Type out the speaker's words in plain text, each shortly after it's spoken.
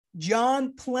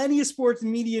John, plenty of sports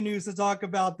media news to talk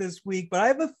about this week, but I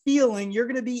have a feeling you're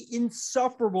going to be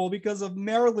insufferable because of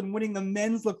Maryland winning the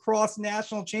men's lacrosse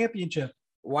national championship.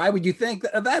 Why would you think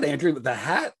of that, Andrew? The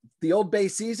hat, the Old Bay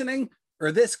seasoning,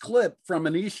 or this clip from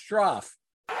Anish Shroff?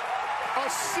 A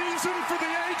season for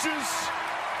the ages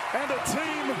and a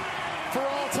team for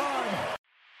all time.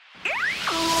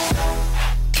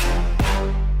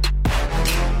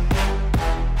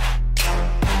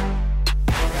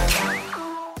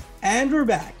 And we're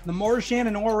back. The Marchand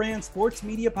and Oran Sports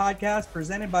Media Podcast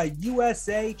presented by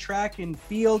USA Track and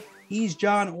Field. He's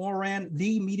John Oran,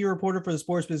 the media reporter for the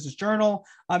Sports Business Journal.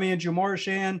 I'm Andrew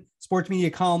Marchand, sports media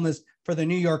columnist for the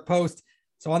New York Post.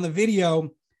 So on the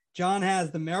video, John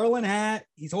has the Maryland hat.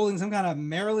 He's holding some kind of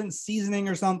Maryland seasoning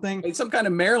or something. It's some kind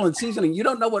of Maryland seasoning. You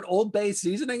don't know what Old Bay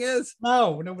seasoning is?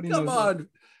 No, nobody knows. Come on.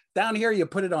 Down here, you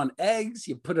put it on eggs.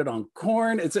 You put it on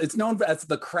corn. It's known as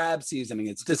the crab seasoning.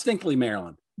 It's distinctly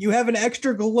Maryland. You have an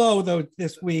extra glow, though,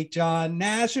 this week, John.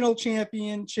 National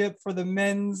championship for the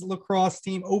men's lacrosse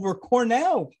team over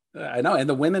Cornell. I know, and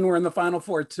the women were in the Final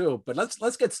Four, too. But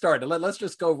let's get started. Let's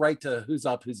just go right to who's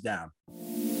up, who's down.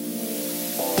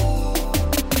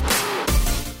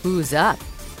 Who's up?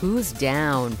 Who's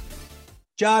down?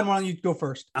 John, why don't you go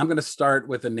first? I'm going to start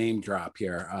with a name drop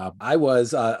here. I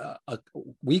was a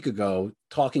week ago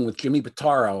talking with Jimmy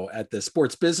Pitaro at the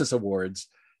Sports Business Awards,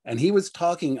 and he was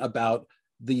talking about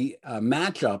the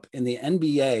matchup in the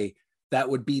NBA that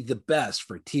would be the best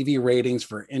for TV ratings,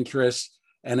 for interest,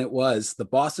 and it was the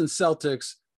Boston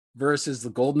Celtics versus the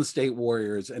Golden State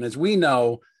Warriors. And as we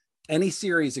know, any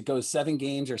series that goes 7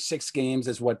 games or 6 games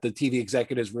is what the TV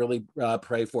executives really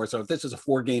pray for. So if this is a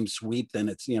 4-game sweep, then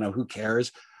it's, who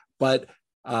cares? But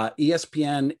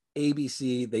ESPN,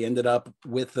 ABC, they ended up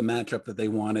with the matchup that they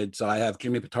wanted. So I have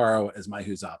Jimmy Pitaro as my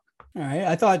who's up. All right.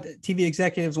 I thought TV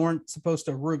executives weren't supposed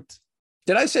to root.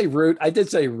 Did I say root? I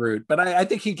did say root, but I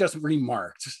think he just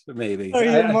remarked, maybe. Oh,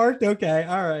 you remarked? Okay.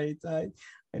 All right.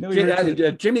 I know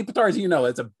Jimmy Pitaro,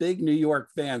 is a big New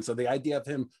York fan, so the idea of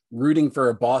him rooting for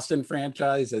a Boston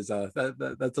franchise is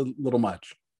that's a little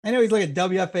much. I know he's like a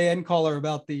WFAN caller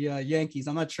about the Yankees.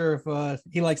 I'm not sure if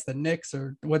he likes the Knicks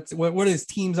or what his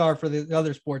teams are for the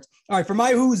other sports. All right, for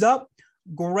my who's up,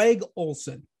 Greg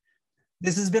Olsen.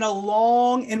 This has been a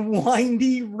long and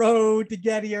windy road to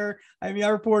get here. I mean, I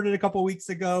reported a couple of weeks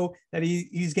ago that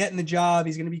he's getting the job.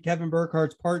 He's going to be Kevin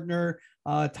Burkhardt's partner.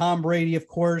 Tom Brady, of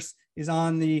course, is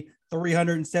on the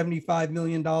 $375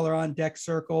 million on deck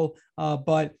circle.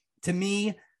 But to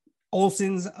me,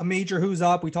 Olsen's a major who's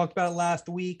up. We talked about it last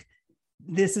week.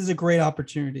 This is a great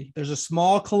opportunity. There's a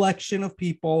small collection of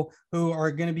people who are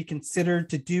going to be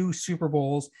considered to do Super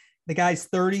Bowls. The guy's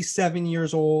 37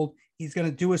 years old. He's going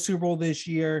to do a Super Bowl this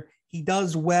year. He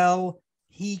does well.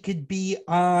 He could be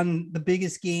on the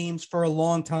biggest games for a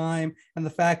long time. And the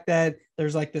fact that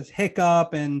there's like this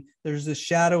hiccup and there's this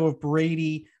shadow of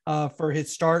Brady for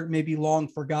his start may be long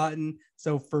forgotten.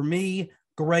 So for me,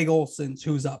 Greg Olsen's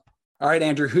who's up. All right,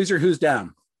 Andrew, who's your who's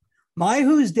down? My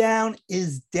who's down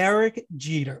is Derek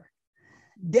Jeter.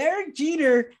 Derek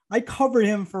Jeter, I covered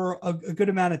him for a good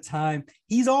amount of time.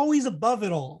 He's always above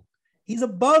it all. He's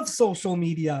above social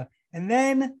media. And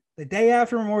then the day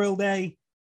after Memorial Day,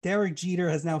 Derek Jeter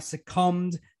has now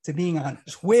succumbed to being on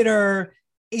Twitter,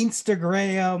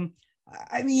 Instagram.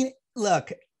 I mean,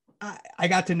 look, I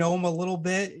got to know him a little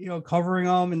bit, covering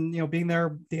him and, being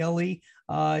there daily.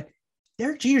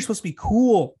 Derek Jeter's supposed to be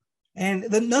cool. And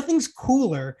nothing's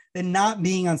cooler than not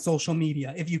being on social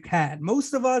media if you can.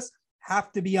 Most of us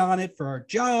have to be on it for our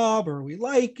job or we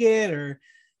like it or,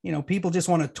 people just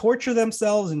want to torture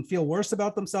themselves and feel worse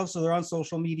about themselves. So they're on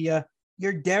social media.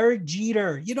 You're Derek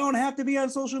Jeter. You don't have to be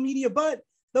on social media, but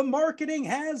the marketing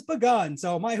has begun.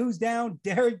 So my who's down,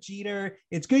 Derek Jeter.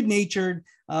 It's good natured.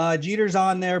 Jeter's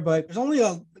on there, but there's only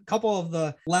a couple of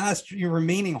the last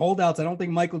remaining holdouts. I don't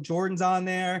think Michael Jordan's on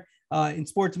there. In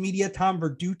sports media, Tom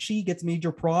Verducci gets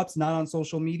major props, not on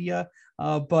social media.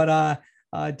 But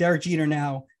Derek Jeter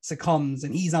now succumbs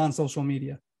and he's on social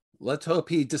media. Let's hope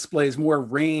he displays more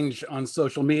range on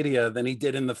social media than he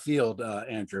did in the field,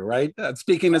 Andrew, right?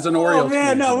 Speaking as an Orioles man,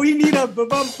 fan. no, we need a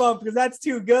bump because that's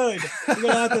too good. We're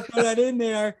going to have to throw that in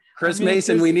there. Chris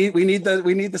Mason, we need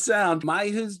the sound. My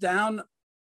who's down,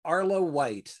 Arlo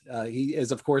White. He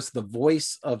is, of course, the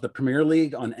voice of the Premier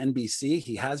League on NBC.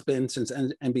 He has been since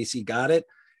NBC got it.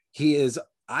 He is,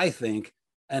 I think,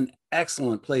 an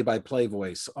excellent play-by-play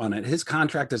voice on it. His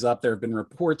contract is up. There have been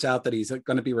reports out that he's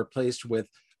going to be replaced with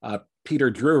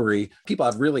Peter Drury. People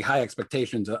have really high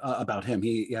expectations about him.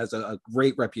 He has a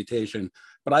great reputation.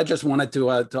 But I just wanted to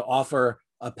offer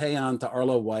a pay on to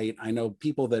Arlo White. I know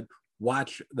people that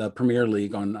watch the Premier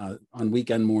League on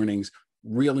weekend mornings,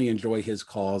 really enjoy his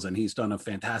calls, and he's done a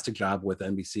fantastic job with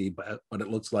NBC, but it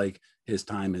looks like his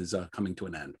time is coming to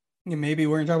an end. Yeah, maybe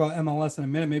we're going to talk about MLS in a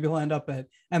minute. Maybe he'll end up at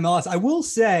MLS. I will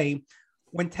say,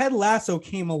 when Ted Lasso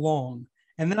came along,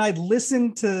 and then I'd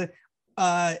listened to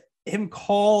him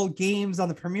call games on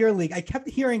the Premier League, I kept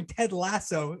hearing Ted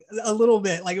Lasso a little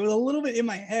bit. Like, it was a little bit in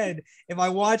my head if I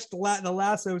watched the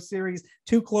Lasso series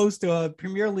too close to a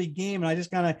Premier League game, and I just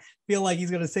kind of feel like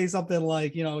he's going to say something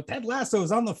like, Ted Lasso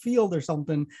is on the field or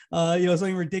something,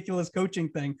 something ridiculous coaching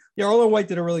thing. Yeah, Arlo White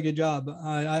did a really good job.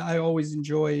 I always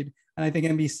enjoyed, and I think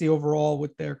NBC overall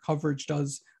with their coverage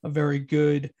does a very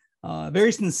good,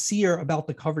 very sincere about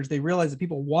the coverage. They realize that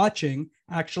people watching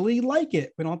actually like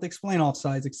it. We don't have to explain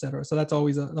offsides, etc. So that's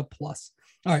always a plus.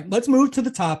 All right, let's move to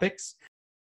the topics.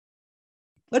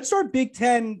 Let's start Big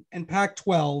Ten and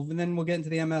Pac-12, and then we'll get into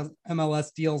the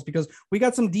MLS deals, because we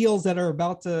got some deals that are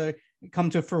about to come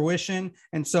to fruition.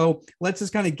 And so let's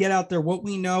just kind of get out there what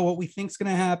we know, what we think is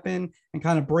going to happen, and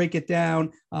kind of break it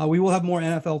down. We will have more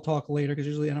NFL talk later, because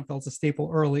usually NFL is a staple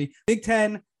early. Big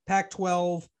Ten,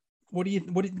 Pac-12.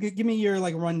 Give me your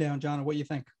rundown, John, of what you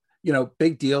think.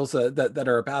 Big deals that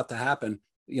are about to happen.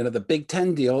 The Big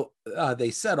Ten deal, they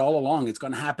said all along it's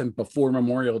going to happen before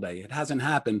Memorial Day. It hasn't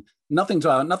happened.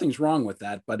 Nothing's wrong with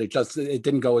that, but it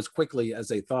didn't go as quickly as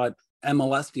they thought.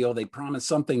 MLS deal, they promised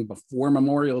something before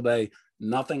Memorial Day.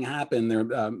 Nothing happened. There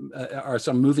are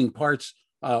some moving parts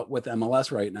with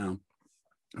MLS right now,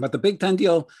 but the Big Ten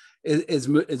deal is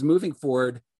moving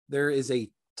forward. There is a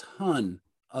ton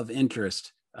of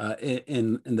interest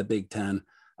in the Big Ten.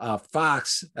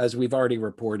 Fox, as we've already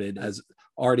reported, has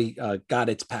already got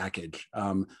its package.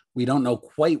 We don't know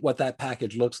quite what that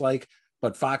package looks like,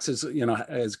 but Fox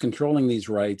is controlling these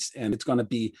rights, and it's going to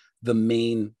be the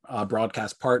main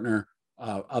broadcast partner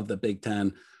of the Big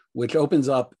Ten, which opens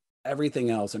up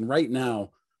everything else. And right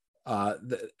now,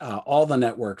 all the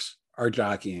networks are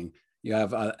jockeying. You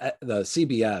have the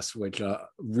CBS, which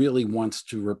really wants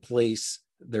to replace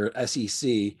their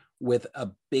SEC with a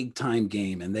big time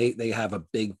game, and they have a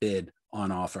big bid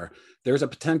on offer. There's a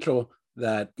potential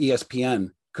that ESPN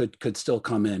could still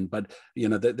come in, but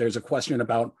there's a question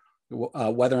about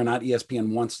whether or not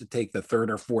ESPN wants to take the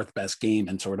third or fourth best game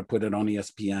and sort of put it on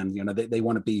ESPN. They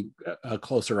want to be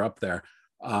closer up there.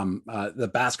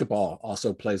 The basketball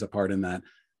also plays a part in that.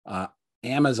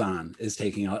 Amazon is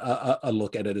taking a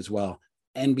look at it as well.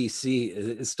 NBC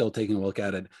is still taking a look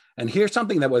at it. And here's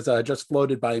something that was just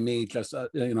floated by me just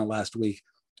last week.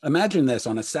 Imagine this: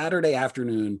 on a Saturday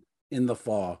afternoon in the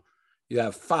fall, you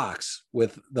have Fox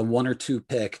with the 1 or 2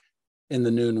 pick in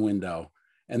the noon window,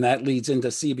 and that leads into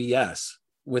CBS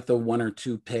with the 1 or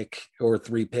 2 pick or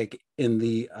 3 pick in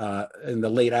the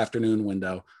late afternoon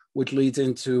window, which leads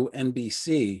into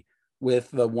NBC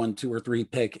with the 1, 2, or 3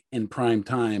 pick in prime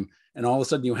time. And all of a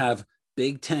sudden you have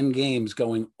Big Ten games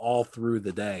going all through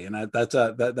the day. And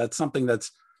that's something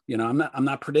that's, I'm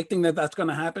not predicting that that's going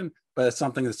to happen, but it's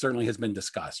something that certainly has been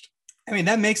discussed. I mean,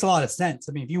 that makes a lot of sense.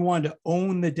 I mean, if you wanted to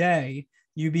own the day,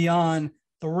 you'd be on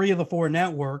 3 of the 4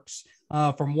 networks,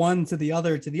 from one to the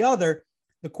other.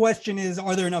 The question is,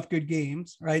 are there enough good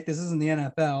games, right? This isn't the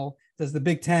NFL. Does the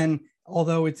Big Ten,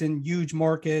 although it's in huge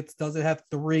markets, does it have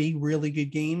 3 really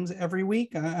good games every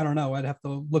week? I don't know. I'd have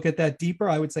to look at that deeper.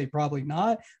 I would say probably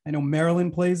not. I know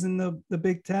Maryland plays in the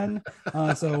Big Ten.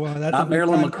 That's not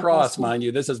Maryland lacrosse, mind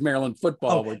you. This is Maryland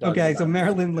football. Okay, so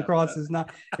Maryland lacrosse is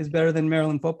better than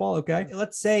Maryland football. Okay,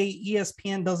 let's say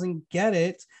ESPN doesn't get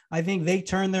it. I think they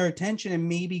turn their attention and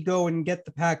maybe go and get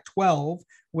the Pac-12,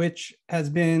 which has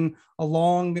been a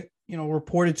long,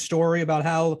 reported story about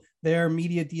how their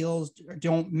media deals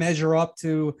don't measure up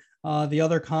to the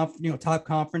other top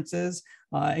conferences.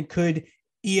 And could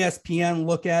ESPN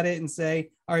look at it and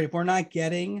say, all right, if we're not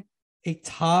getting a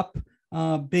top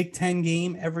Big Ten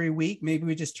game every week, maybe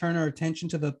we just turn our attention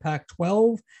to the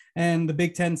Pac-12, and the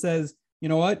Big Ten says, you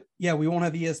know what? Yeah, we won't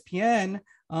have ESPN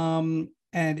and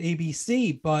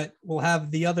ABC, but we'll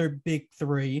have the other big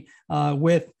 3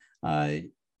 with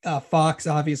Fox,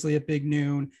 obviously at big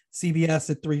noon, CBS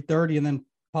at 3:30, and then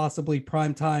possibly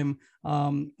prime time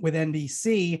with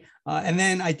NBC. And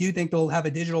then I do think they'll have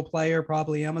a digital player,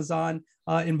 probably Amazon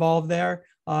involved there.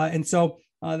 And so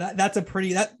that's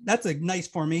a nice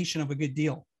formation of a good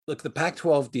deal. Look, the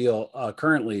Pac-12 deal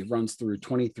currently runs through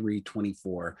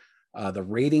 23-24. The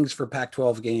ratings for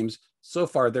Pac-12 games so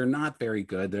far, they're not very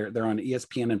good. They're on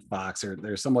ESPN and Fox.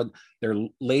 They're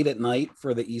late at night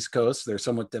for the East Coast. They're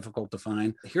somewhat difficult to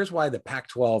find. Here's why the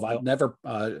Pac-12, I'll never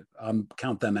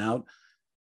count them out.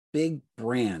 Big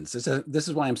brands. This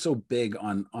is why I'm so big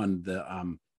on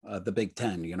the the Big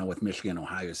Ten, with Michigan,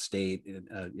 Ohio State,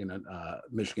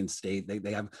 Michigan State.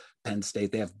 They have Penn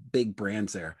State. They have big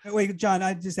brands there. Wait, John,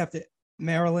 I just have to.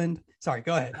 Maryland. Sorry,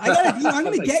 go ahead. I'm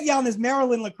going to get you on this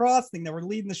Maryland lacrosse thing that we're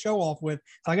leading the show off with.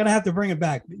 So I'm going to have to bring it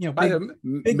back. Big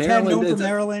Ten, known for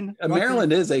Maryland.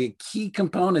 Maryland is a key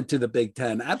component to the Big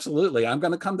Ten. Absolutely. I'm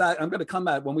going to come back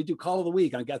when we do call of the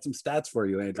week. I got some stats for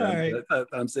you, Andrew. Right.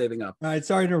 I'm saving up. All right.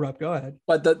 Sorry to interrupt. Go ahead.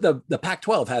 But the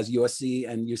Pac-12 has USC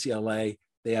and UCLA.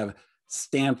 They have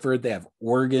Stanford. They have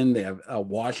Oregon. They have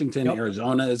Washington. Yep.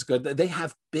 Arizona is good. They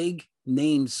have big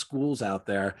name schools out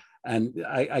there. And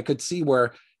I could see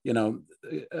where,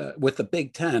 with the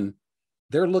Big Ten,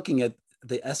 they're looking at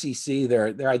the SEC.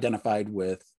 They're identified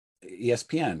with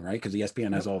ESPN, right? Because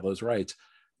ESPN has all those rights.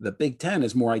 The Big Ten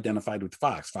is more identified with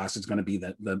Fox. Fox is going to be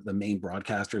the main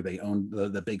broadcaster. They own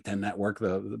the Big Ten network,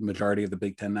 the majority of the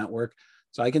Big Ten network.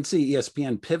 So I can see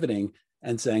ESPN pivoting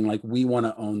and saying, like, we want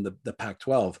to own the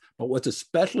Pac-12. But what's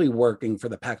especially working for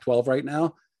the Pac-12 right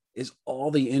now is all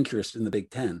the interest in the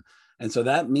Big Ten. And so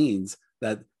that means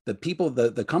that the people,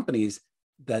 the companies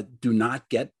that do not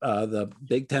get the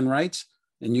Big Ten rights,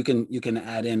 and you can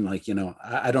add in, like,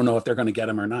 I don't know if they're going to get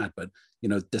them or not, but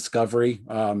Discovery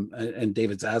and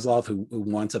David Zaslav, who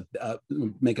wants to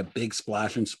make a big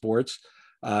splash in sports.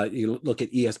 You look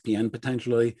at ESPN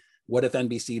potentially. What if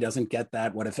NBC doesn't get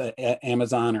that? What if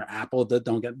Amazon or Apple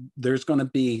don't get? There's going to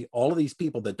be all of these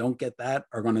people that don't get that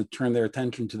are going to turn their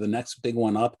attention to the next big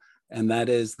one up. And that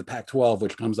is the Pac-12,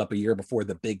 which comes up a year before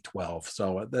the Big 12.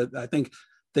 So I think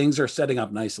things are setting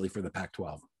up nicely for the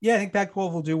Pac-12. Yeah, I think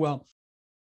Pac-12 will do well.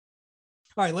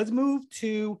 All right, let's move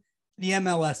to the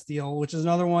MLS deal, which is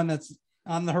another one that's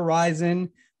on the horizon.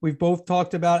 We've both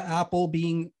talked about Apple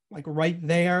being like right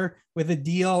there with a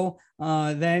deal.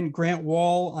 Then Grant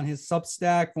Wall on his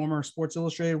Substack, former Sports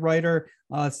Illustrated writer,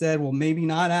 said, well, maybe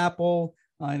not Apple.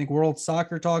 I think World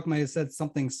Soccer Talk might have said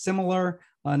something similar.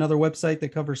 Another website that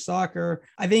covers soccer.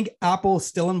 I think Apple is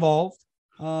still involved,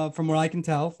 from what I can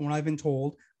tell, from what I've been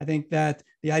told. I think that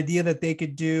the idea that they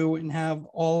could do and have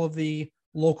all of the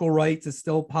local rights is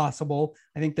still possible.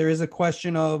 I think there is a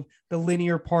question of the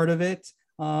linear part of it.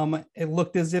 It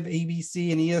looked as if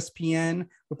ABC and ESPN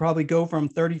would probably go from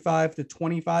 35 to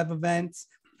 25 events,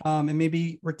 and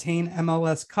maybe retain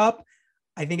MLS Cup.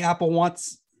 I think Apple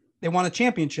they want a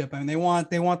championship. I mean, they want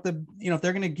the, if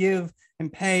they're going to give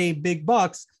and pay big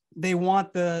bucks, they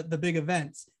want the big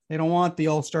events. They don't want the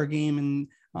All-Star game and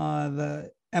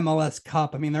the MLS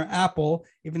Cup. I mean, they're Apple,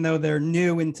 even though they're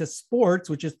new into sports,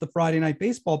 which is the Friday Night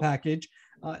Baseball package,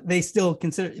 they still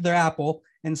consider they're Apple.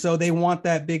 And so they want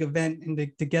that big event and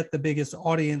to get the biggest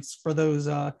audience for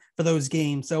those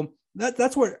games. So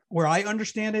that's where I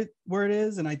understand it, where it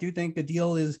is. And I do think the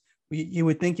deal is, you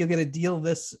would think you'll get a deal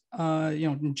this,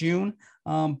 in June,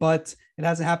 but it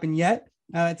hasn't happened yet.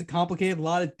 It's a complicated, a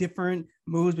lot of different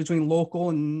moves between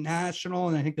local and national.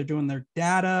 And I think they're doing their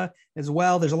data as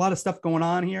well. There's a lot of stuff going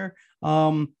on here.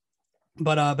 But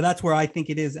that's where I think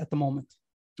it is at the moment.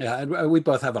 Yeah, we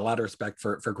both have a lot of respect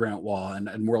for Grant Wall,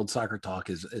 and World Soccer Talk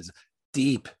is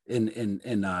deep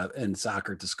in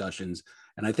soccer discussions.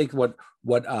 And I think what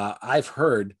I've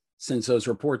heard since those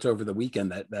reports over the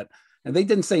weekend that and they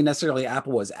didn't say necessarily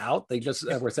Apple was out. They just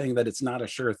were saying that it's not a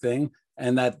sure thing,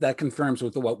 and that confirms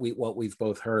with what we've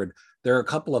both heard. There are a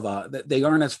couple of they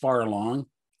aren't as far along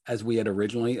as we had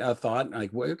originally thought.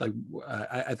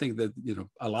 I think that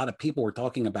a lot of people were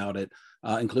talking about it,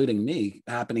 including me,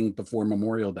 happening before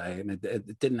Memorial Day, and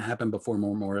it didn't happen before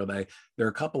Memorial Day. There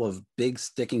are a couple of big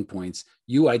sticking points.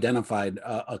 You identified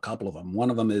a couple of them.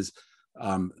 One of them is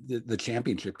the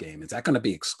championship game. Is that going to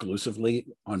be exclusively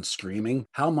on streaming?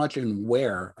 How much and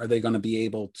where are they going to be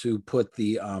able to put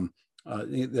the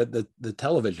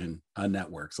television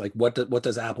networks? Like what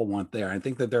does Apple want there? I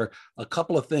think that there are a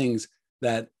couple of things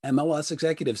that MLS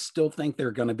executives still think they're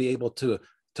going to be able to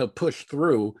push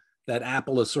through, that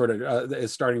Apple is sort of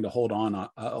is starting to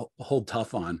hold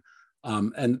tough on.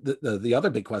 And the other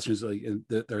big question is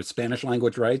there's Spanish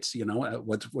language rights.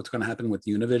 What's going to happen with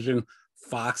Univision?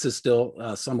 Fox is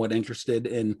still somewhat interested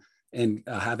in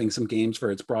having some games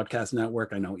for its broadcast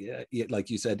network. I know,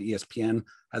 like you said, ESPN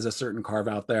has a certain carve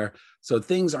out there. So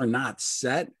things are not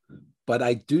set, but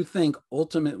I do think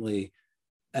ultimately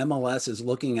MLS is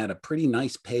looking at a pretty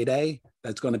nice payday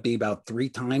that's going to be about 3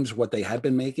 times what they had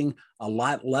been making, a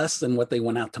lot less than what they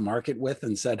went out to market with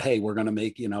and said, hey, we're going to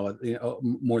make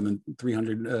more than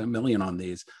 300 million on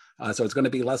these. So it's going to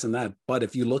be less than that. But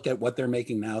if you look at what they're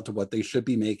making now to what they should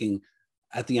be making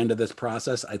at the end of this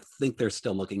process, I think they're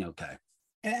still looking okay.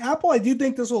 And Apple, I do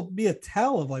think this will be a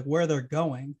tell of like where they're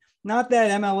going. Not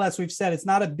that MLS, we've said it's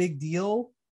not a big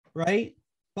deal, right?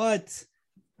 But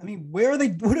I mean, where are they?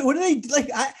 What are they like?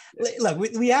 Look,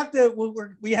 we have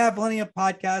to. We have plenty of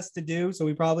podcasts to do, so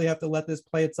we probably have to let this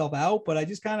play itself out. But I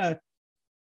just kind of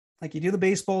like, you do the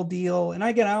baseball deal, and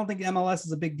again, I don't think MLS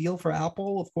is a big deal for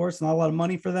Apple. Of course, not a lot of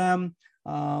money for them,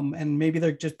 and maybe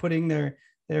they're just putting their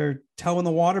toe in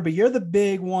the water. But you're the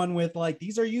big one with like,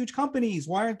 these are huge companies.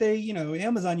 Why aren't they?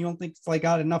 Amazon. You don't think it's like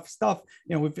got enough stuff?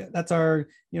 That's our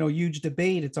huge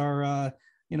debate. It's our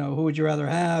who would you rather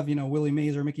have, Willie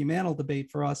Mays or Mickey Mantle debate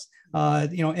for us,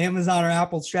 Amazon or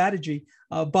Apple strategy.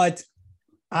 But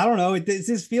I don't know. It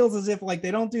just feels as if like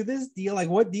they don't do this deal. Like,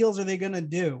 what deals are they going to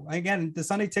do? Again, the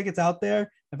Sunday ticket's out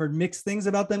there. I've heard mixed things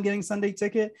about them getting Sunday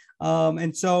ticket.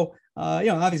 And so,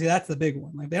 obviously that's the big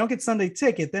one. Like, they don't get Sunday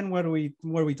ticket, then what are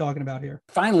we talking about here?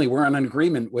 Finally, we're on an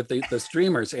agreement with the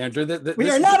streamers, Andrew. We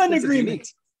are not on agreement.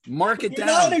 Mark it down.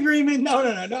 Not an agreement. No.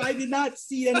 I did not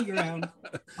see any ground.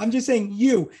 I'm just saying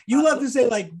you love to say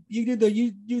like you do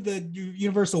the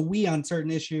universal we on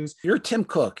certain issues. You're Tim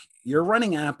Cook. You're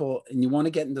running Apple and you want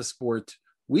to get into sport.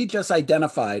 We just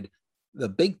identified the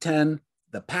Big Ten,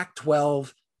 the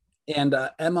Pac-12, and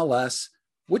MLS.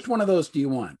 Which one of those do you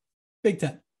want? Big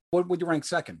Ten. What would you rank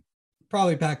second?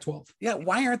 Probably Pac-12. Yeah,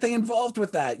 why aren't they involved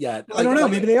with that yet? I don't know.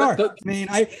 Maybe they are.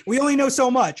 We only know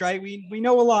so much, right? We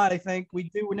know a lot. I think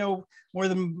we do know more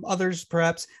than others,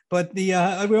 perhaps, but we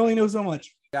only know so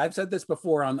much. I've said this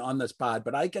before on this pod,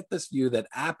 but I get this view that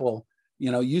Apple,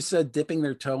 you said dipping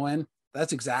their toe in.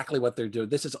 That's exactly what they're doing.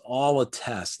 This is all a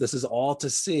test. This is all to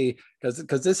see,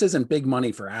 because this isn't big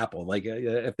money for Apple. Like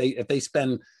if they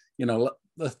spend,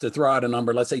 to throw out a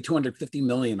number, let's say 250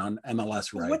 million on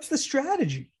MLS, right? What's the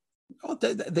strategy? Oh,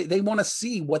 they want to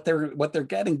see what they're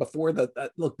getting before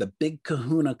the big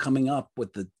kahuna coming up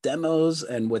with the demos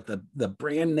and with the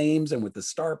brand names and with the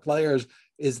star players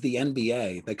is the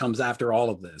NBA that comes after all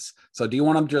of this. So do you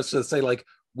want them just to say like,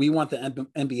 we want the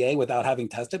NBA without having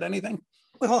tested anything?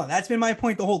 Well, hold on. That's been my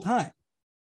point the whole time.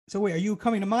 So wait, are you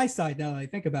coming to my side now that I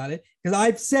think about it? Because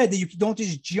I've said that you don't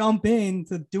just jump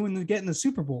into getting the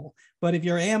Super Bowl. But if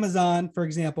you're Amazon, for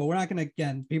example, we're not going to,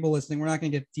 again, people listening, we're not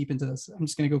going to get deep into this. I'm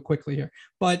just going to go quickly here.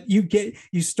 But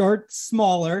you start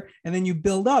smaller and then you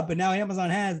build up. But now Amazon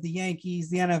has the Yankees,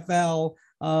 the NFL.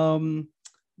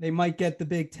 They might get the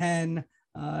Big Ten.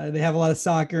 They have a lot of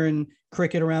soccer and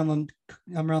cricket around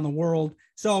the world.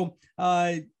 So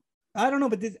I don't know,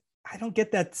 but I don't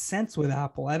get that sense with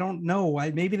Apple. I don't know.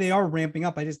 Maybe they are ramping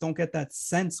up. I just don't get that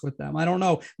sense with them. I don't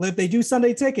know. If they do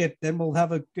Sunday ticket, then we'll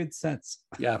have a good sense.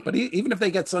 Yeah, but even if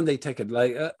they get Sunday ticket,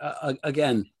 like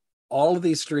again, all of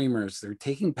these streamers, they're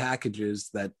taking packages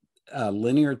that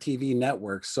linear TV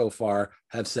networks so far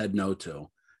have said no to.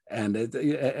 And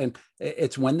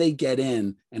it's when they get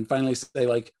in and finally say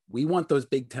like, we want those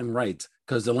Big Ten rights,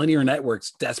 because the linear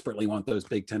networks desperately want those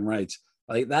Big Ten rights.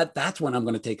 Like that's when I'm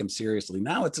going to take them seriously.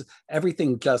 Now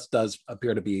everything just does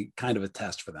appear to be kind of a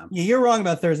test for them. Yeah, you're wrong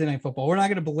about Thursday Night Football. We're not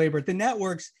going to belabor it. The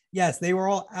networks, yes, they were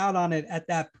all out on it at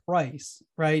that price,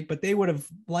 right? But they would have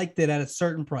liked it at a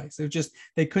certain price. It was just,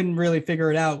 they couldn't really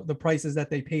figure it out, the prices that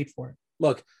they paid for it.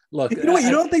 Look. You know what?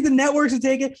 You don't think the networks would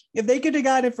take it? If they could have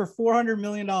got it for $400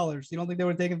 million, you don't think they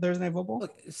would have taken Thursday Night Football?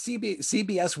 Look,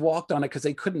 CBS walked on it because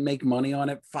they couldn't make money on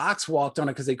it. Fox walked on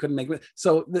it because they couldn't make money.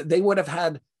 So they would have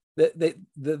had, the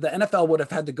NFL would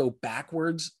have had to go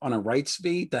backwards on a rights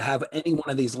fee to have any one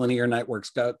of these linear networks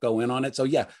go in on it. So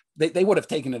yeah, they would have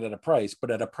taken it at a price,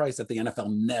 but at a price that the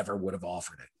NFL never would have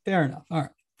offered it. Fair enough. All right,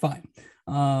 fine.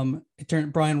 It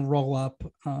turned Brian roll up.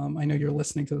 I know you're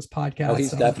listening to this podcast. Oh,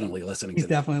 he's definitely listening. He's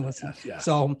definitely listening. Yeah.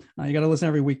 So you got to listen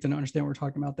every week to understand what we're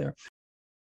talking about there.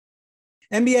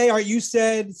 NBA, all right, you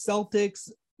said Celtics,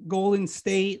 Golden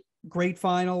State, great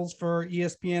finals for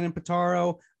ESPN and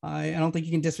Pitaro. I don't think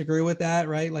you can disagree with that,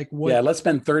 right? Like what? Yeah, let's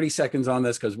spend 30 seconds on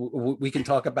this because we can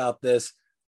talk about this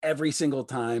every single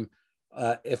time.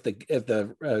 If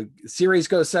the series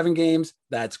goes 7 games,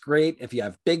 that's great. If you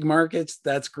have big markets,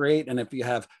 that's great. And if you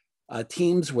have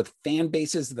teams with fan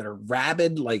bases that are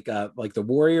rabid, like the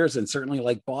Warriors and certainly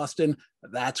like Boston,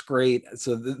 that's great.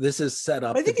 So this is set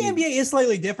up. I think the NBA is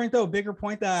slightly different, though. A bigger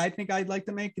point that I think I'd like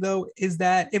to make, though, is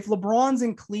that if LeBron's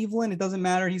in Cleveland, it doesn't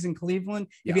matter. He's in Cleveland.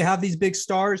 If you have these big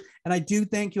stars, and I do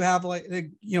think you have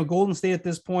Golden State at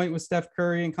this point with Steph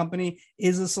Curry and company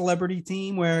is a celebrity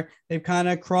team where they've kind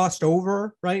of crossed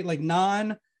over, right? Like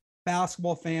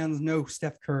non-basketball fans know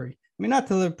Steph Curry. I mean, not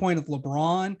to the point of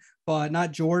LeBron, but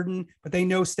not Jordan, but they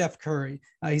know Steph Curry.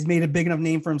 He's made a big enough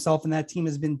name for himself, and that team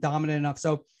has been dominant enough.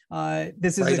 So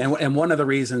this is right. And one of the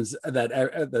reasons that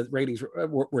the ratings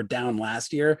were down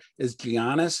last year is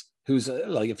Giannis, who's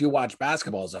like, if you watch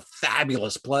basketball, is a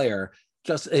fabulous player.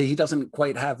 just he doesn't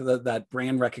quite have that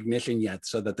brand recognition yet,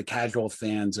 so that the casual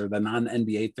fans or the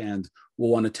non-NBA fans will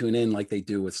want to tune in like they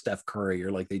do with Steph Curry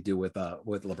or like they do with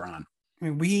LeBron. I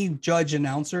mean, we judge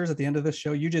announcers at the end of the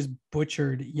show. You just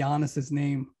butchered Giannis's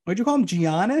name. What'd you call him?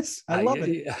 Giannis? I love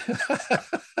it.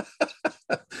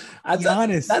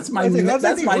 Giannis. That's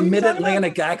my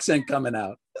mid-Atlantic accent coming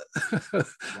out.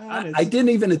 I didn't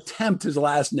even attempt his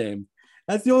last name.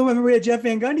 That's the only one we had Jeff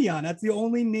Van Gundy on. That's the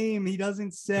only name he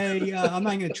doesn't say. I'm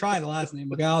not going to try the last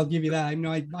name. Okay, I'll give you that. I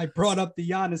know I brought up the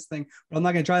Giannis thing, but I'm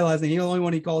not going to try the last name. He's the only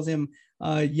one he calls him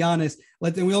Giannis.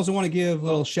 And we also want to give a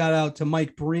little shout out to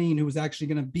Mike Breen, who was actually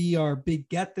going to be our big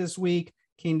get this week.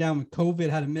 Came down with COVID,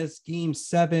 had to miss Game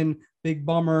 7. Big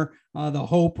bummer. The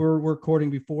hope, we're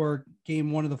recording before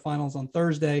Game 1 of the finals on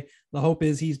Thursday. The hope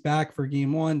is he's back for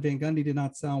Game 1. Van Gundy did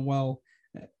not sound well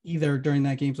either during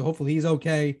that game, so hopefully he's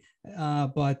okay.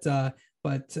 But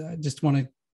just want to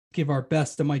give our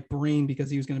best to Mike Breen because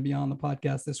he was going to be on the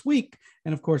podcast this week.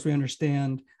 And of course, we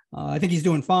understand. I think he's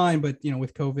doing fine, but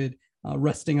with COVID,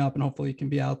 resting up, and hopefully he can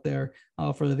be out there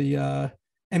for the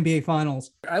NBA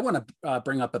Finals. I want to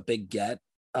bring up a big get.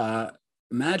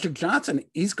 Magic Johnson,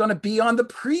 he's going to be on the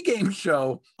pregame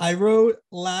show. I wrote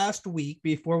last week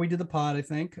before we did the pod, I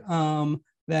think,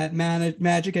 that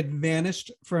Magic had vanished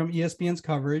from ESPN's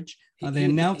coverage. They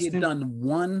announced he'd done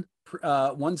one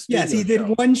studio Yes, he did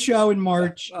one show in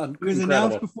March. It was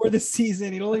announced Incredible. before the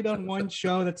season. He'd only done one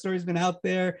show. That story's been out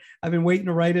there. I've been waiting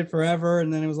to write it forever.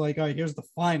 And then it was like, all right, here's the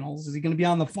finals. Is he going to be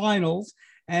on the finals?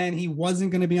 And he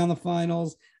wasn't going to be on the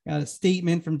finals. Got a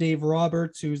statement from Dave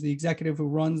Roberts, who's the executive who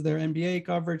runs their NBA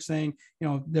coverage, saying,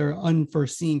 there are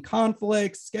unforeseen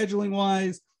conflicts scheduling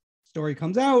wise. Story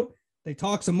comes out. They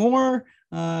talk some more,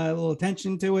 a little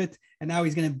attention to it. And now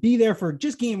he's going to be there for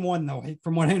just Game 1, though,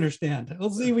 from what I understand. We'll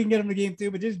see if we can get him to Game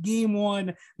 2, but just Game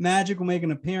 1, Magic will make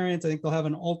an appearance. I think they'll have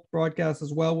an alt broadcast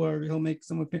as well, where he'll make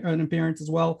an appearance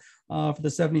as well for the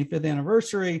 75th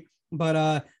anniversary.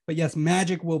 But yes,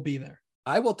 Magic will be there.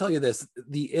 I will tell you this,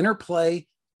 the interplay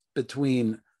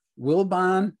between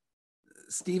Wilbon,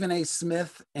 Stephen A.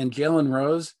 Smith, and Jalen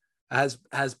Rose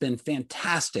has been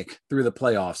fantastic through the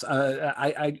playoffs.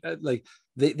 I like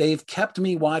they've kept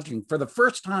me watching for the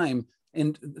first time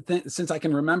since I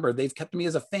can remember. They've kept me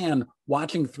as a fan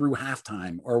watching through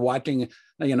halftime or watching,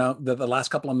 the last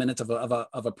couple of minutes of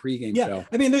a pregame show.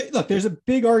 I mean, look, there's a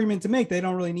big argument to make. They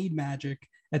don't really need Magic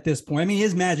at this point. I mean,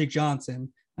 he's Magic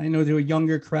Johnson. I know to a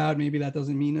younger crowd, maybe that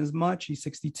doesn't mean as much. He's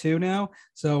 62 now.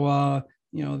 So,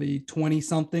 the 20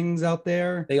 somethings out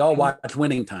there, they all watch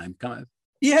Winning Time. Come on.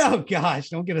 Yeah. Oh gosh,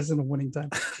 don't get us into Winning Time,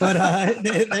 but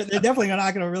they're definitely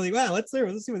not going to really, let's see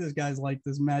what this guy's like,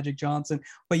 this Magic Johnson.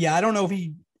 But yeah, I don't know if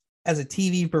he, as a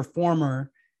TV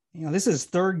performer, this is his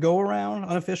third go around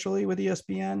unofficially with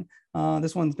ESPN.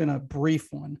 This one's been a brief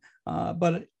one.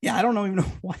 But yeah, I don't even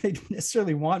know why they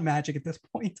necessarily want Magic at this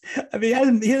point. I mean,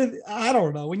 I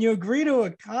don't know. When you agree to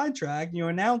a contract, you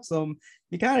announce them,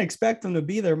 you kind of expect them to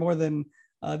be there more than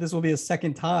this will be a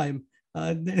second time.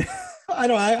 I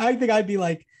think I'd be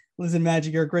like, listen,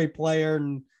 Magic, you're a great player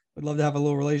and would love to have a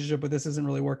little relationship, but this isn't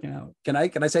really working out. Can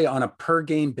I say on a per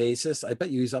game basis, I bet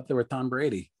you he's up there with Tom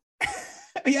Brady.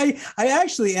 I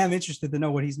actually am interested to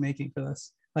know what he's making for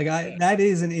this. That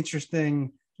is an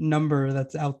interesting number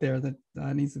that's out there that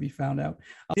needs to be found out.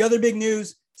 The other big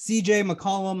news, CJ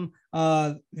McCollum,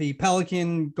 the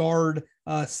Pelican guard,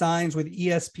 signs with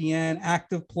ESPN,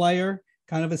 active player,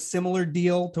 kind of a similar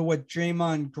deal to what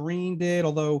Draymond Green did,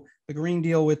 although the Green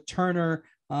deal with Turner,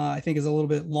 I think is a little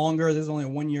bit longer. This is only a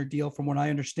 1-year deal from what I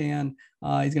understand.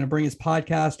 He's going to bring his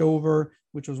podcast over,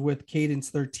 which was with Cadence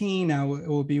 13. Now it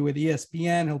will be with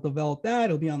ESPN. He'll develop that.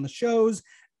 He'll be on the shows,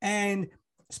 and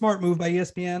smart move by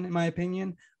ESPN, in my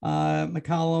opinion.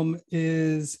 McCollum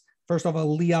is, first off, a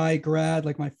Lehigh grad,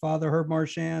 like my father, Herb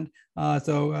Marchand.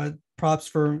 So props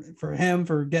for him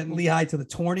for getting Lehigh to the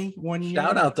tourney 1 year.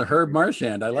 Shout out to Herb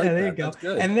Marchand. I like that. There you go. That's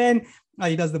good. And then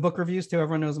he does the book reviews too.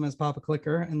 Everyone knows him as Papa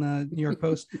Clicker in the New York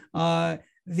Post.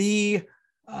 The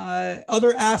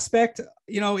other aspect,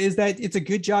 is that it's a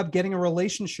good job getting a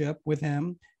relationship with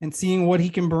him and seeing what he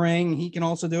can bring. He can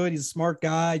also do it. He's a smart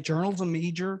guy. Journalism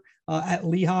major at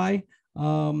Lehigh.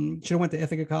 Should have went to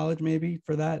Ithaca College maybe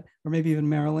for that, or maybe even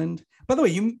Maryland. By the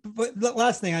way, the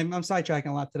last thing, I'm sidetracking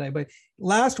a lot today, but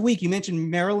last week you mentioned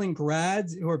Maryland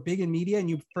grads who are big in media, and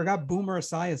you forgot Boomer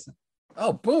Esiason.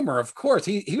 Oh, Boomer, of course.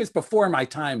 He was before my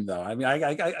time, though. I mean,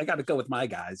 I got to go with my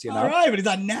guys, All right, but he's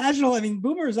on national. I mean,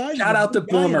 Boomer Esiason. Shout out to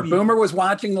Boomer. Boomer was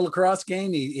watching the lacrosse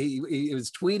game. He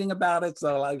was tweeting about it.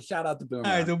 So shout out to Boomer.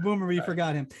 All right, so Boomer, we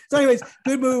forgot him. So anyways,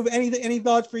 good move. Any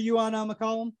thoughts for you on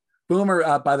McCollum?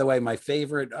 Boomer, by the way, my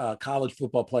favorite college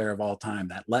football player of all time,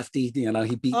 that lefty,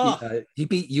 he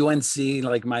beat UNC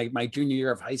like my junior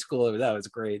year of high school. That was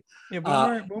great.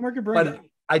 Yeah, Boomer could bring it.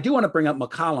 I do want to bring up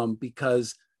McCollum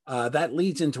because that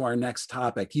leads into our next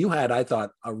topic. You had, I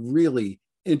thought, a really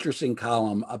interesting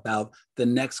column about the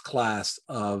next class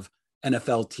of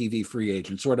NFL TV free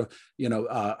agents, sort of,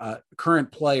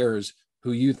 current players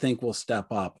who you think will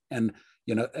step up. And,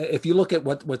 if you look at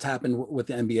what's happened with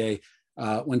the NBA,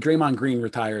 when Draymond Green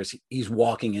retires, he's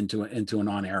walking into an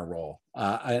on-air role.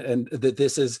 And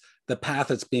this is the path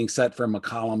that's being set for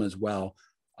McCollum as well.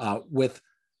 With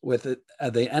the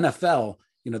NFL,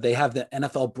 they have the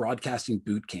NFL broadcasting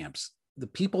boot camps. The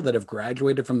people that have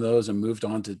graduated from those and moved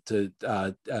on to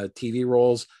TV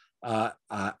roles,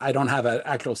 I don't have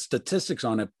actual statistics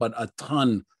on it, but a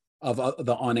ton of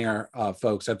the on-air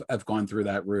folks have gone through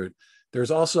that route.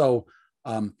 There's also,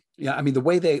 the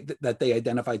way they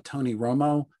identified Tony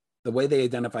Romo, the way they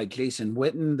identified Jason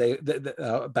Witten,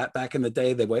 back in the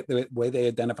day, the way they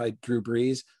identified Drew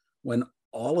Brees, when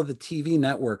all of the TV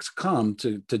networks come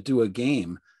to do a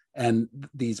game and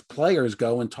these players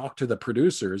go and talk to the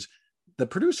producers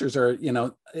are,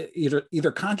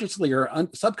 either consciously or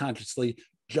subconsciously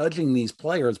judging these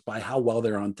players by how well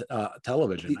they're on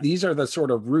television. These are the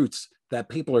sort of routes that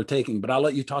people are taking, but I'll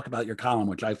let you talk about your column,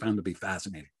 which I found to be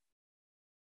fascinating.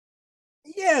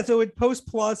 Yeah, so at Post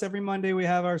Plus, every Monday we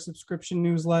have our subscription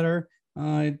newsletter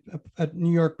at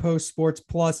New York Post Sports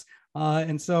Plus.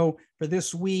 And so for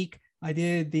this week, I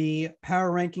did the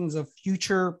power rankings of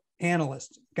future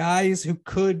analysts, guys who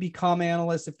could become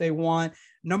analysts if they want.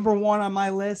 Number one on my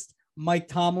list, Mike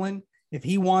Tomlin. If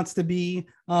he wants to be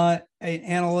an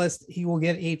analyst, he will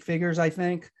get 8 figures, I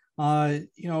think.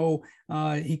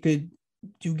 He could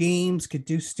do games, could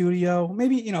do studio.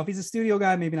 Maybe, if he's a studio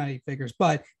guy, maybe not 8 figures,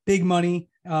 but big money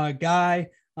guy.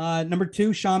 Number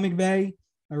 2, Sean McVay.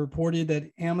 I reported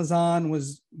that Amazon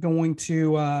was going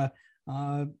to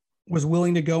was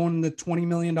willing to go in the $20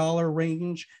 million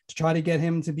range to try to get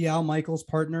him to be Al Michaels'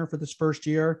 partner for this first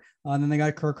year. And then they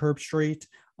got Kirk Herbstreit,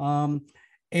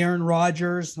 Aaron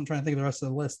Rodgers. I'm trying to think of the rest of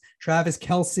the list. Travis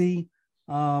Kelce,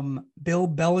 Bill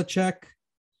Belichick,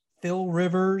 Phil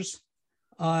Rivers.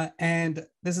 And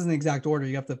this is an exact order.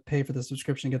 You have to pay for the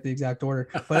subscription to get the exact order.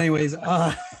 But anyways,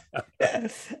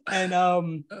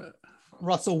 and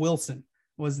Russell Wilson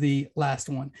was the last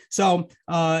one. So,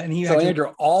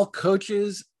 Andrew, all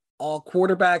coaches, all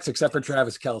quarterbacks, except for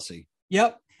Travis Kelce.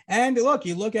 Yep. And look,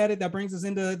 you look at it, that brings us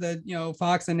into the,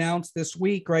 Fox announced this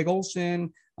week, Greg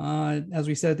Olsen, as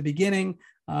we said at the beginning,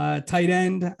 tight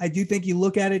end. I do think you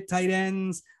look at it, tight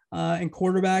ends and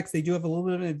quarterbacks, they do have a little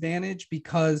bit of an advantage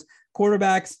because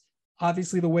quarterbacks,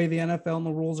 obviously the way the NFL and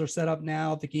the rules are set up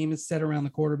now, the game is set around the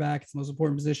quarterback. It's the most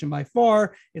important position by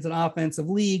far. It's an offensive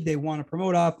league. They want to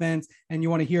promote offense and you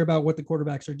want to hear about what the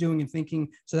quarterbacks are doing and thinking.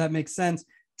 So that makes sense.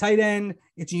 Tight end,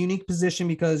 it's a unique position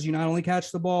because you not only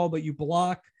catch the ball, but you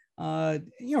block.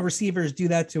 Receivers do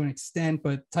that to an extent,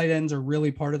 but tight ends are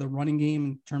really part of the running game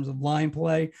in terms of line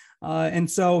play. And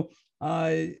so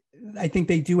I think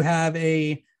they do have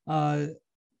a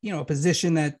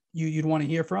position that you'd want to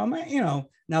hear from,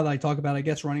 now that I talk about, I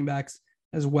guess running backs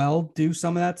as well do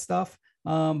some of that stuff.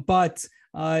 But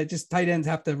just tight ends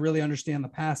have to really understand the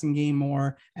passing game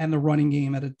more and the running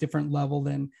game at a different level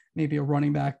than maybe a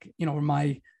running back, in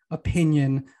my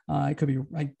opinion. It could be,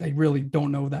 I really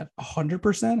don't know that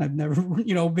 100%. I've never,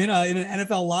 been in an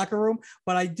NFL locker room,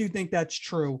 but I do think that's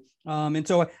true. And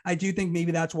so I do think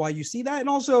maybe that's why you see that. And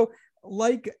also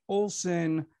like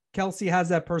Olsen, Kelce has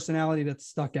that personality that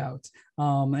stuck out.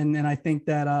 And I think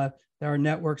that our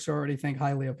networks already think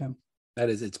highly of him. That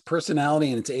is, it's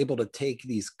personality, and it's able to take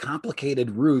these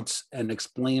complicated routes and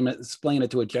explain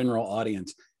it to a general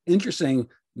audience. Interesting.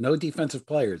 No defensive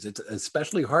players. It's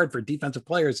especially hard for defensive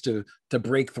players to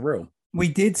break through. We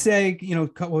did say,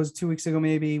 what was 2 weeks ago,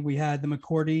 maybe we had the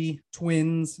McCourty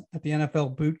twins at the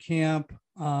NFL boot camp.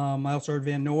 I also heard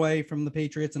Van Noy from the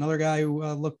Patriots, another guy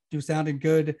who sounded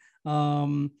good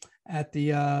at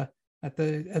the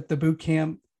boot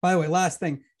camp. By the way, last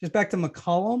thing, just back to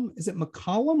McCollum. Is it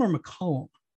McCollum or McCollum?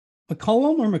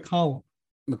 McCollum or McCollum?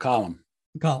 McCollum.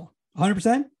 McCollum.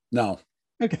 100%? No.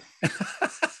 Okay.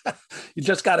 You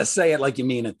just got to say it like you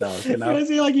mean it, though. You know,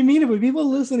 say it like you mean it, but people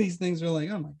listen to these things are like,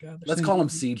 oh my god. Let's call him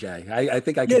CJ. I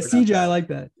think I can. Yeah, CJ. That. I like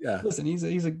that. Yeah. Listen,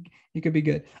 he could be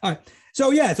good. All right.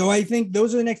 So I think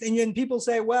those are the next. And people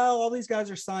say, well, all these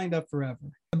guys are signed up forever.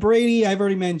 Brady, I've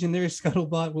already mentioned. There's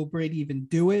scuttlebutt. Will Brady even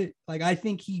do it? Like, I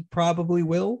think he probably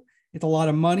will. It's a lot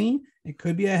of money. It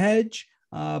could be a hedge,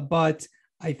 but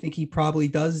I think he probably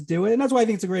does do it. And that's why I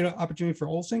think it's a great opportunity for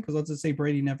Olsen, because let's just say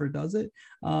Brady never does it.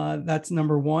 That's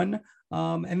number one.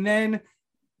 And then,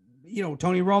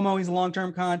 Tony Romo, he's a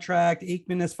long-term contract.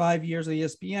 Aikman has 5 years at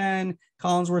ESPN.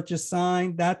 Collinsworth just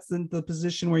signed. That's the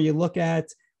position where you look at,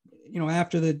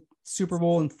 after the Super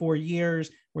Bowl in 4 years,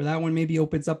 where that one maybe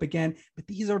opens up again. But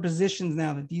these are positions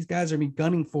now that these guys are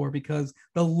gunning for, because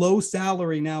the low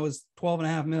salary now is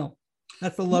 $12.5 million.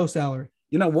 That's the low salary.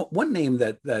 One name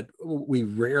that we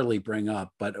rarely bring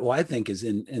up, but who I think is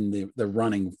in the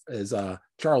running is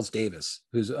Charles Davis,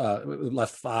 who's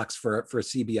left Fox for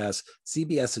CBS.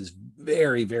 CBS is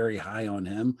very, very high on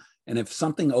him, and if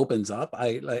something opens up,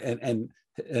 and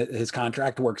his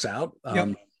contract works out,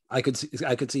 yep. I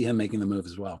could see him making the move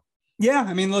as well. Yeah,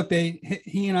 I mean, look,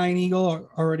 he and Ian Eagle are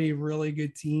already a really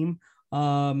good team.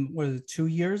 What is it, 2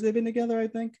 years they've been together, I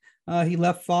think. He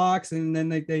left Fox, and then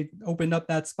they opened up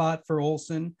that spot for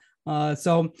Olsen.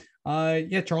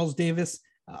 Charles Davis,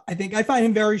 I find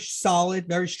him very solid,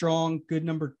 very strong, good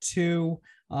number two.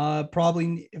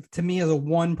 Probably, to me, as a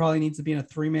one, probably needs to be in a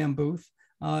 3-man booth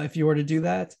if you were to do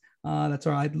that. That's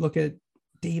where I'd look at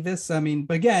Davis. I mean,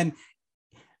 but again,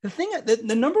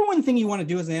 the number one thing you want to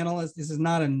do as an analyst is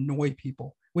not annoy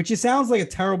people, which sounds like a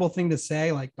terrible thing to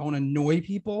say, like don't annoy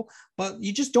people, but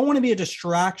you just don't want to be a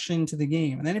distraction to the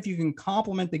game. And then if you can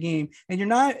complement the game, and you're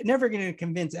never going to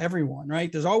convince everyone,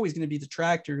 right? There's always going to be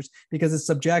detractors because it's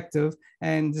subjective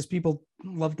and just people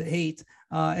love to hate.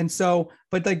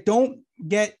 Don't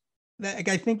get that. Like,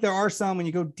 I think there are some, when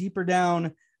you go deeper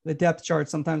down the depth chart,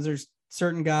 sometimes there's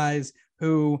certain guys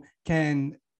who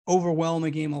can overwhelm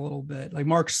a game a little bit. Like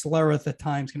Mark Schlereth at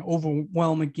times can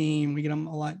overwhelm a game. We get him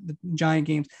a lot, the Giant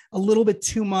games, a little bit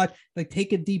too much. Like,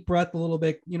 take a deep breath a little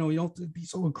bit. You don't have to be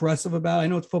so aggressive about it. I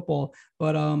know it's football,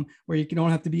 but where you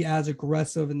don't have to be as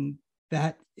aggressive. And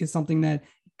that is something that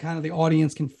kind of the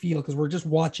audience can feel, because we're just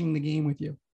watching the game with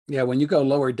you. Yeah, when you go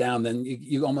lower down, then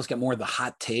you almost get more of the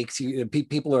hot takes.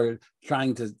 People are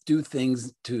trying to do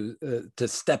things to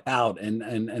step out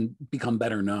and become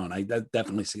better known. I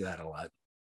definitely see that a lot.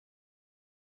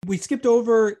 We skipped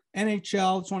over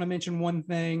NHL. Just want to mention one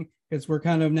thing, because we're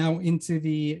kind of now into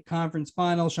the conference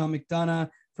final. Sean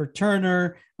McDonough for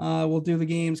Turner will do the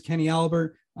games. Kenny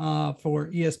Albert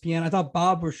for ESPN. I thought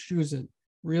Bob Wischusen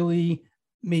really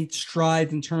made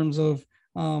strides in terms of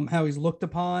how he's looked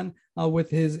upon with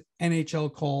his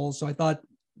NHL calls. So I thought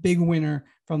big winner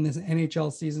from this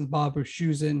NHL season, Bob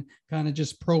Wischusen, kind of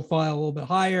just profile a little bit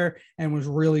higher and was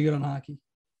really good on hockey.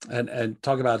 And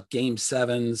talk about game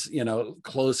sevens,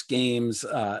 close games,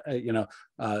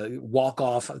 walk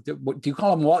off. Do you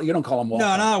call them walk? You don't call them walk.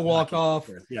 No, not a walk off.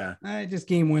 Yeah, just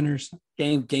game winners.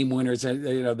 Game winners.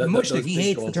 Mushnick, he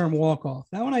hates the term walk off.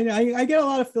 That one, I get a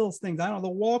lot of Phil's things. I don't know, the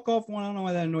walk off one. I don't know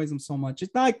why that annoys him so much.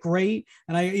 It's not great.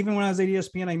 And even when I was at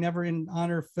ESPN, I never, in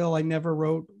honor of Phil, I never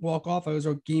wrote walk off. I was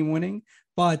wrote game winning.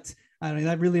 But I don't know,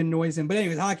 that really annoys him. But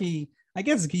anyways, hockey, I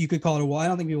guess you could call it a walk. I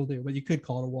don't think people do, but you could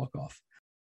call it a walk off.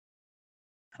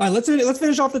 All right, let's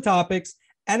finish off the topics.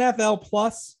 NFL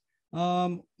Plus.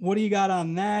 What do you got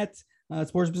on that?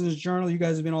 Sports Business Journal. You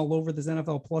guys have been all over this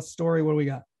NFL Plus story. What do we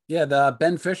got? Yeah, the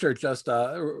Ben Fisher just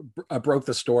broke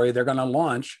the story. They're going to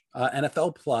launch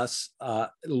NFL Plus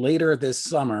later this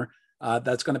summer.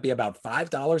 That's going to be about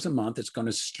 $5 a month. It's going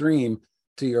to stream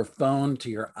to your phone, to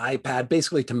your iPad,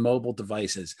 basically to mobile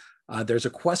devices. There's a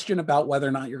question about whether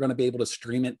or not you're going to be able to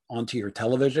stream it onto your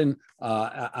television.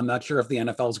 I'm not sure if the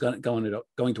NFL is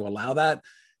going to allow that.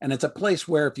 And it's a place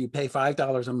where if you pay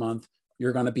 $5 a month,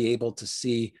 you're going to be able to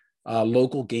see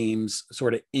local games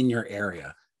sort of in your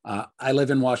area. I live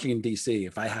in Washington, D.C.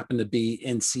 If I happen to be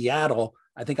in Seattle,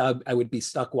 I think I would be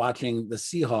stuck watching the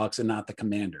Seahawks and not the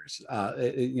Commanders,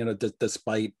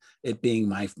 despite it being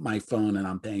my phone and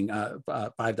I'm paying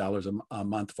 $5 a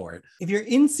month for it. If you're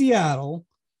in Seattle,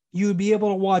 you would be able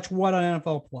to watch what on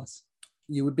NFL Plus?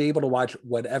 You would be able to watch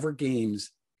whatever games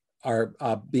are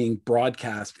being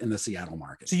broadcast in the Seattle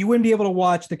market. So you wouldn't be able to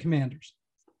watch the Commanders?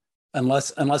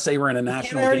 Unless they were in a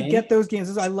national game. Get those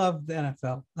games. I love the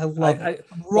NFL. I love it.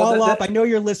 Roll up. I know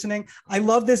you're listening. I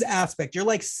love this aspect. You're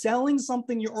like selling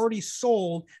something you already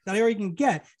sold that I already can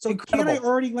get. So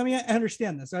Incredible. Let me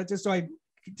understand this. I understand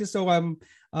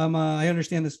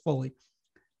this fully.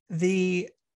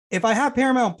 If I have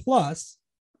Paramount Plus,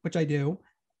 which I do,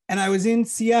 and I was in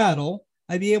Seattle,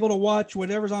 I'd be able to watch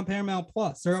whatever's on Paramount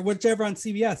Plus or whichever on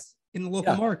CBS in the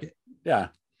local market. Yeah.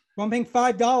 Well, I'm paying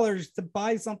 $5 to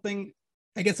buy something.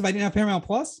 I guess if I didn't have Paramount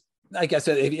Plus. I guess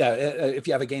if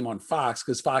you have a game on Fox,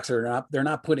 because Fox they're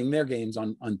not putting their games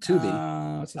on Tubi,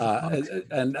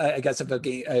 and I guess if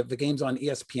the game's on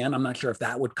ESPN, I'm not sure if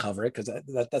that would cover it because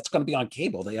that's going to be on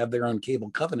cable. They have their own cable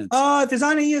covenants. If it's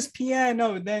on ESPN,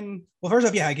 no, then first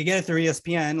off, I could get it through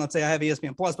ESPN. Let's say I have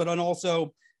ESPN Plus, but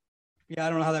also, I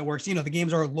don't know how that works. The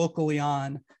games are locally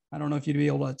on. I don't know if you'd be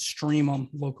able to stream them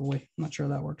locally. I'm not sure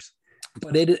how that works.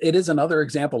 But it is another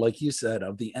example, like you said,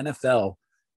 of the NFL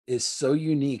is so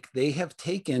unique. They have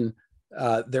taken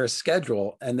their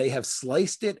schedule and they have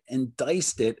sliced it and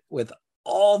diced it with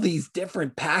all these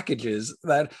different packages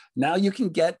that now you can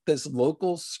get this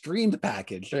local streamed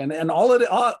package, and all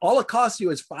it costs you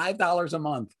is $5 a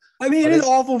month. It is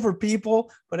awful for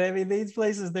people, but these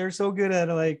places, they're so good at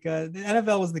the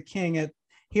NFL was the king at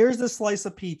here's the slice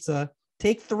of pizza.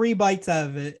 Take 3 bites out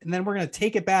of it, and then we're going to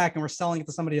take it back and we're selling it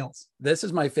to somebody else. This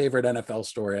is my favorite NFL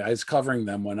story. I was covering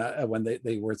them when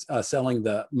they were selling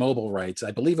the mobile rights.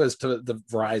 I believe it was to the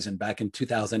Verizon back in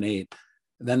 2008.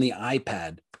 Then the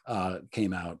iPad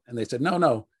came out, and they said,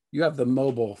 no, you have the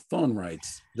mobile phone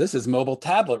rights. This is mobile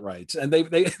tablet rights. And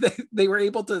they were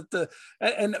able to,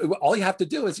 and all you have to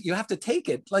do is you have to take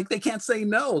it. Like they can't say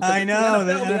no. I know.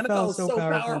 The NFL is so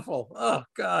powerful. Oh,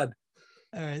 God.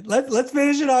 All right, let's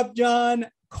finish it up, John.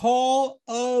 Call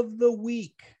of the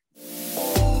week.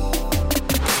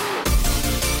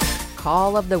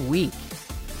 Call of the week.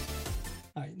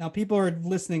 All right, now people are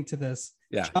listening to this.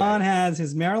 Yeah. John has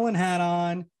his Maryland hat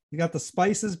on. You got the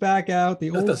spices back out. The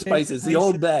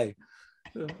old bay.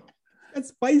 It's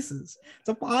spices. It's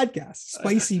a podcast,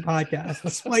 spicy podcast, the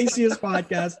spiciest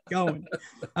podcast going.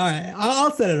 All right,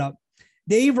 I'll set it up.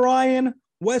 Dave Ryan,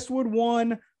 Westwood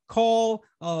 1. Call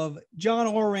of John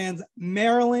Oran's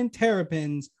Maryland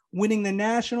Terrapins winning the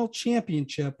national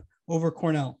championship over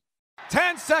Cornell.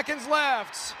 10 seconds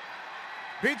left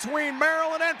between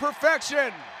Maryland and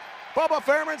perfection. Bubba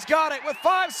Fairman's got it with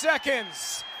 5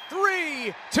 seconds.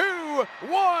 3, 2,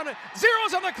 1,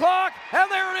 zeros on the clock, and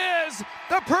there it is.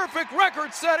 The perfect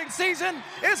record-setting season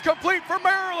is complete for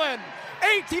Maryland.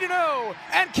 18-0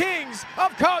 and kings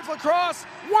of college lacrosse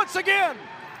once again.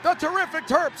 The terrific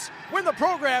Terps win the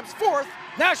program's 4th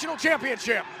national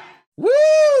championship. Woo!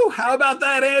 How about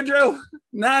that, Andrew?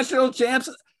 National champs.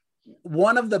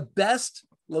 One of the best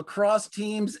lacrosse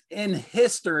teams in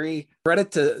history.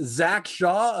 Credit to Zach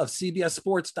Shaw of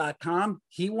CBSSports.com.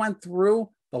 He went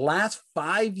through the last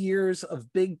 5 years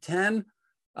of Big Ten,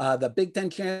 the Big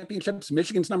Ten championships.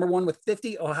 Michigan's number 1 with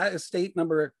 50. Ohio State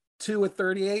number 2 with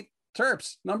 38.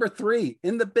 Terps number 3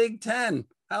 in the Big Ten.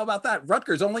 How about that?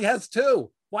 Rutgers only has 2.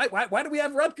 Why do we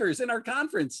have Rutgers in our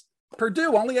conference?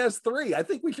 Purdue only has 3. I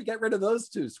think we should get rid of those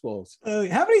 2 schools. How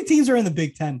many teams are in the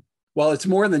Big Ten? Well, it's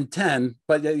more than 10,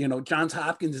 but Johns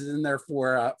Hopkins is in there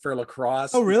for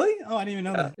lacrosse. Oh, really? Oh, I didn't even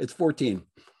know that. It's 14.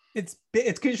 It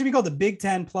should be called the Big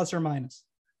Ten plus or minus.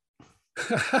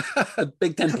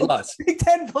 Big Ten plus. Big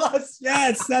Ten plus.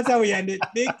 Yes, that's how we end it.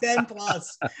 Big Ten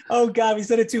plus. Oh God, we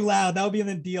said it too loud. That would be in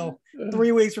the deal.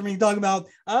 3 weeks from me talking about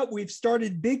we've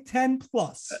started Big Ten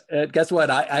plus. Guess what?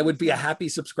 I would be a happy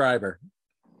subscriber.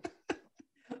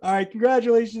 All right,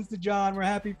 congratulations to John. We're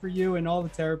happy for you and all the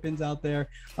Terrapins out there.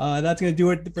 That's going to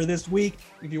do it for this week.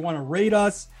 If you want to rate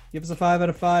us, give us a 5 out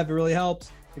of 5. It really helps.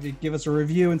 If you give us a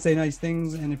review and say nice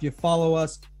things, and if you follow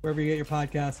us wherever you get your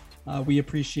podcast, we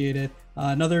appreciate it.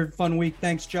 Another fun week.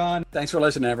 Thanks, John. Thanks for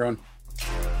listening, everyone.